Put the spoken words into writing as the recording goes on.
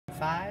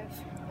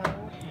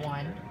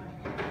501,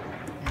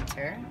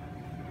 enter,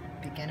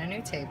 begin a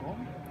new table.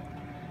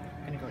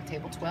 I'm gonna go with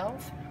table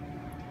 12.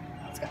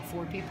 It's got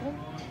 4 people.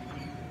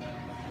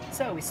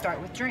 So we start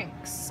with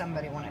drinks.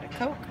 Somebody wanted a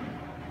Coke.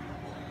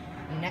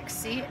 Next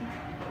seat,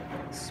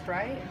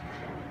 Sprite.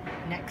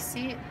 Next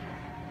seat,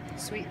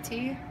 sweet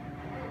tea.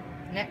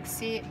 Next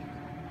seat,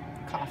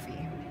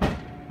 coffee.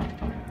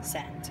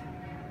 Send.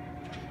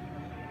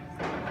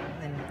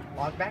 Then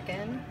log back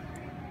in.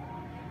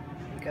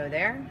 Go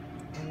there.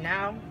 And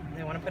now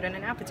they want to put in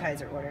an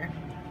appetizer order.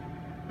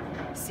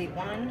 Seat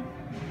 1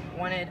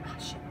 wanted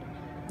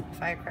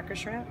firecracker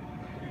shrimp.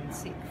 And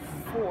seat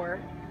 4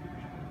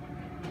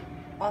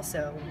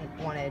 also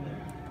wanted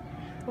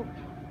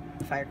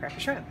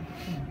firecracker shrimp.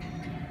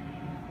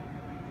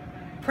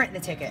 Print the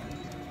ticket.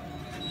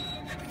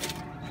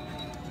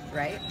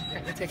 Right?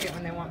 Print the ticket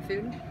when they want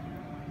food.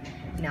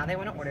 Now they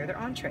want to order their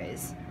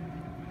entrees.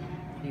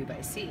 View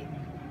by seat.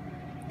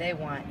 They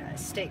want a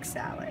steak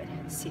salad.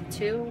 Seat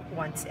 2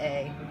 wants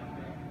a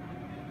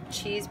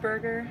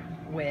cheeseburger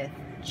with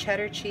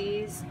cheddar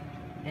cheese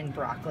and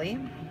broccoli.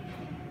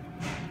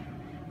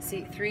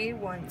 Seat 3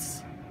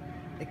 wants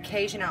the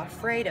Cajun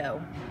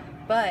Alfredo,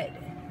 but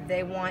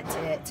they want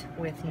it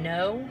with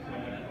no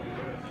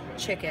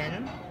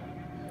chicken,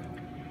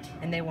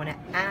 and they want to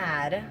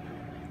add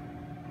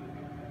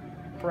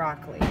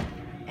broccoli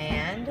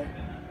and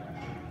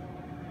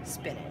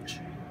spinach.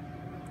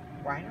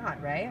 Why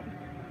not, right?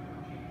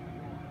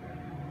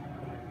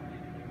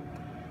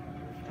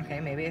 Okay,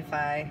 maybe if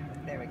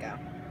there we go.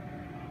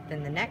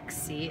 Then the next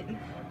seat,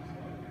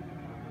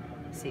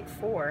 seat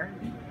 4,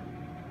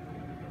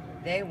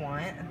 they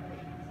want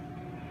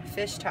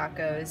fish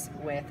tacos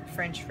with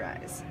French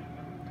fries.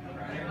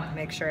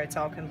 Make sure it's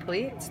all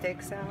complete.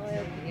 Steak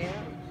salad, yeah.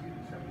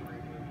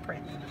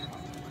 Print.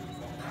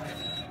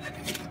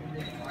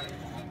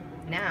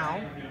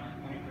 Now,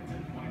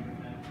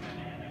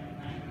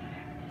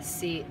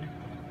 seat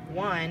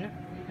 1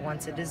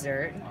 wants a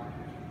dessert,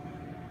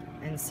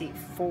 and seat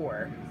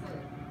 4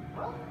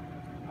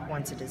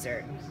 wants a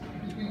dessert.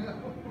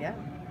 Yeah,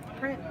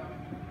 print.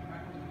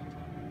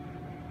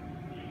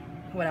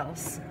 What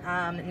else?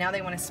 Now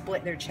they want to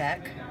split their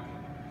check.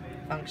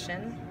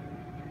 Function.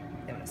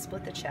 They want to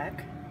split the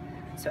check.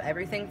 So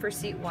everything for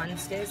seat 1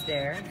 stays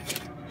there.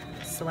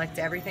 Select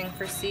everything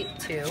for seat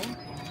 2.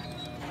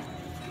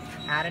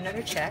 Add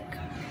another check.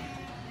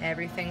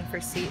 Everything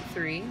for seat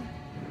 3.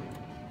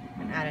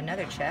 And add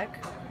another check.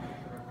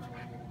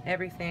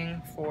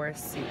 Everything for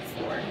seat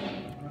 4.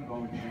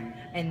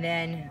 And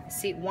then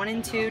seat 1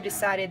 and 2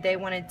 decided they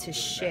wanted to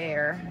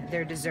share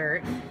their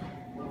dessert.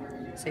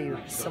 So you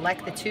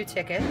select the 2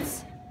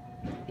 tickets,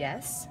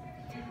 yes,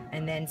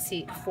 and then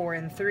seat 4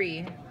 and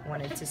 3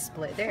 wanted to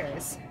split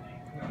theirs,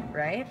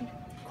 right?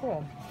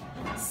 Cool.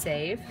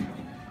 Save,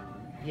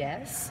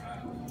 yes,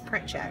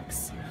 print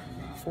checks.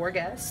 4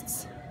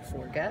 guests,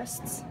 4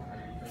 guests,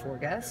 4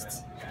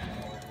 guests,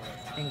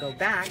 and go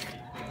back,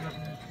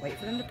 wait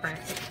for them to print.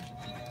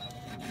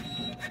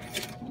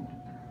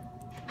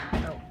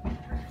 Oh.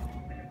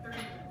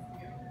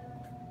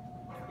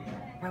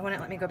 Why won't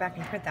it let me go back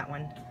and print that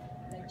one?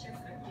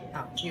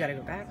 Oh, you gotta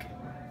go back.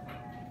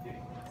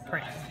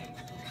 Print.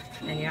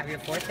 And you have your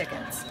 4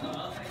 tickets.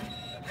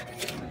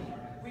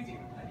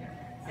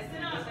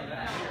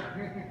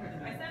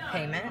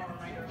 Payment.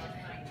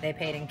 They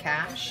paid in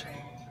cash.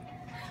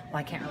 Well,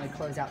 I can't really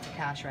close out the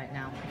cash right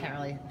now. I can't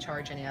really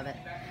charge any of it.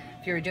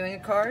 If you were doing a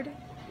card,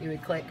 you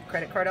would click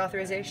credit card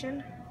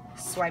authorization,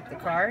 swipe the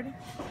card,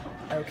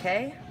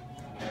 okay.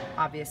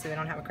 Obviously, they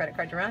don't have a credit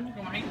card to run.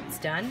 It's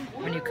done.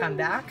 When you come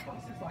back,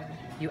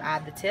 you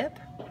add the tip,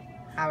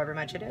 however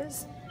much it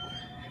is,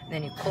 and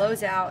then you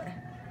close out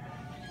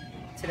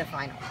to the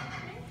final.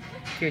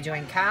 If you're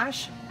doing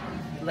cash,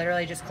 you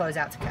literally just close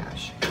out to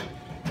cash.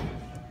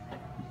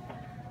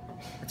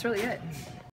 That's really it.